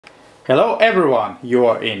Hello everyone, you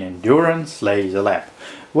are in Endurance Laser Lab,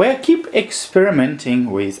 where I keep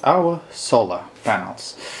experimenting with our solar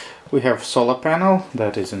panels. We have solar panel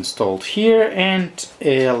that is installed here and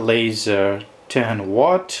a laser 10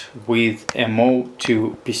 watt with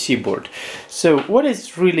MO2 PC board. So what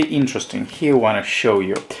is really interesting here I want to show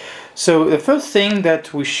you. So the first thing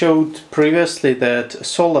that we showed previously, that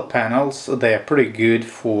solar panels, they are pretty good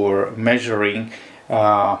for measuring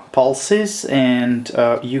pulses, and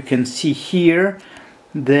you can see here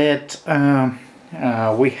that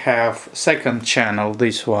we have second channel.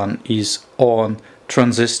 This one is on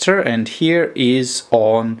transistor and here is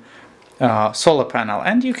on solar panel,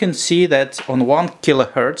 and you can see that on 1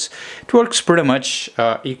 kHz it works pretty much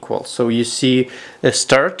equal. So you see a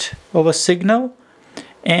start of a signal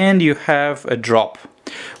and you have a drop.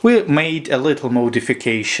 We made a little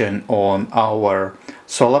modification on our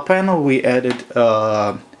solar panel. We added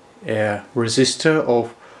a resistor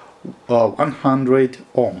of 100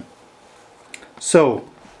 ohm. So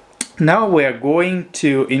now we are going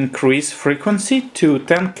to increase frequency to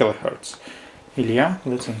 10 kHz. Ilya,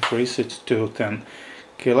 let's increase it to 10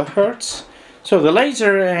 kHz. So the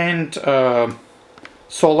laser and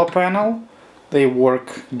solar panel, they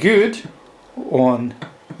work good on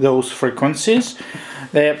those frequencies.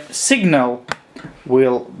 The signal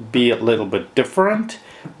will be a little bit different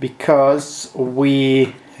because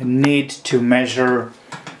we need to measure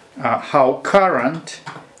how current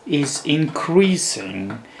is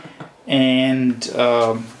increasing, and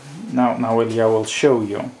now Ilya will show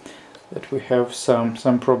you that we have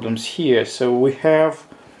some problems here. So we have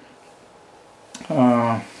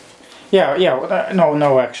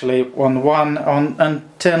actually on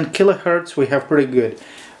 10 kHz we have pretty good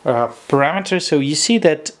parameters. So you see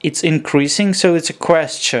that it's increasing, so it's a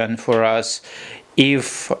question for us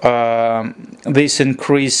if this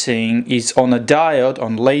increasing is on a diode,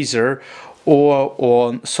 on laser, or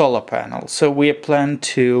on solar panel. So we plan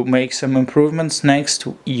to make some improvements next,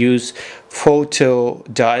 to use photo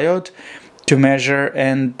diode to measure,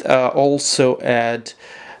 and also add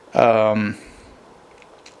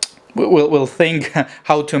we'll think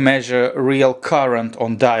how to measure real current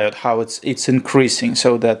on diode, how it's increasing,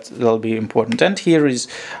 so that will be important. And here is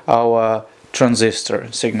our transistor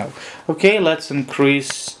signal. Okay, let's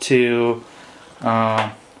increase to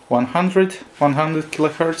 100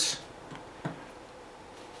 kHz.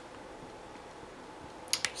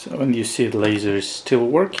 So when you see the laser is still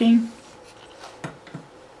working,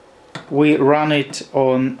 we run it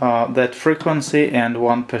on that frequency and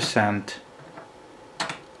 1%.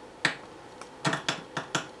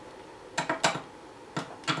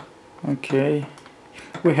 Okay,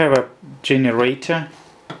 we have a generator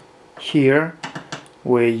here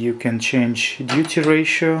where you can change duty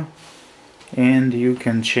ratio and you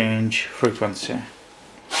can change frequency.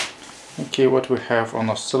 Okay, what we have on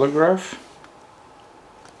oscillograph.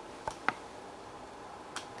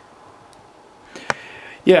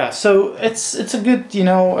 Yeah, so it's a good,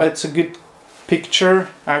 it's a good picture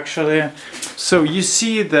actually. So you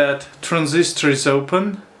see that transistor is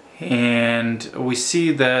open and we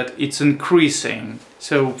see that it's increasing.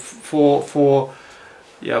 So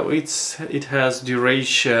it has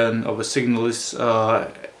duration of a signal is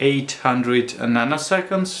 800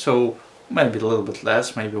 nanoseconds, so maybe a little bit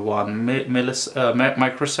less, maybe 1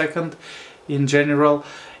 microsecond in general.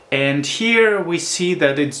 And here we see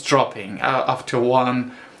that it's dropping after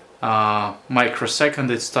 1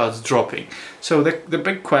 microsecond. It starts dropping. So the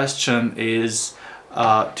big question is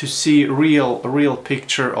to see a real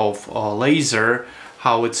picture of laser,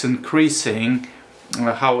 how it's increasing,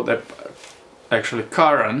 how the actually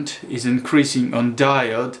current is increasing on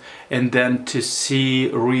diode, and then to see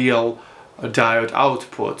real diode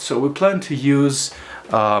output. So we plan to use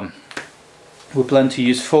photo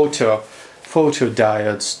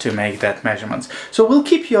diodes to make that measurements. So we'll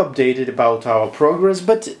keep you updated about our progress,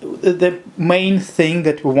 but the main thing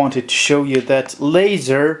that we wanted to show you, that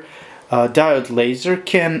laser diode laser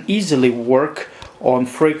can easily work on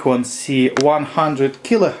frequency 100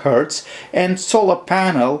 kHz, and solar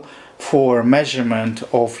panel for measurement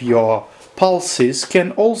of your pulses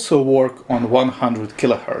can also work on 100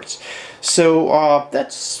 kHz. So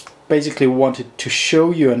that's basically wanted to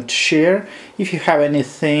show you and share. If you have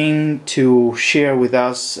anything to share with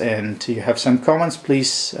us and you have some comments,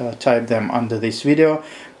 please type them under this video,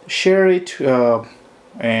 share it,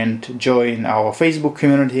 and join our Facebook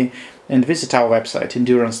community, and visit our website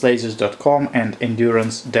endurancelasers.com and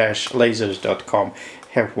endurance-lasers.com.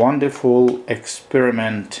 Have wonderful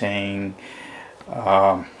experimenting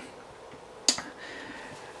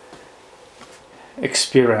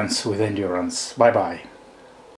experience with endurance. Bye bye.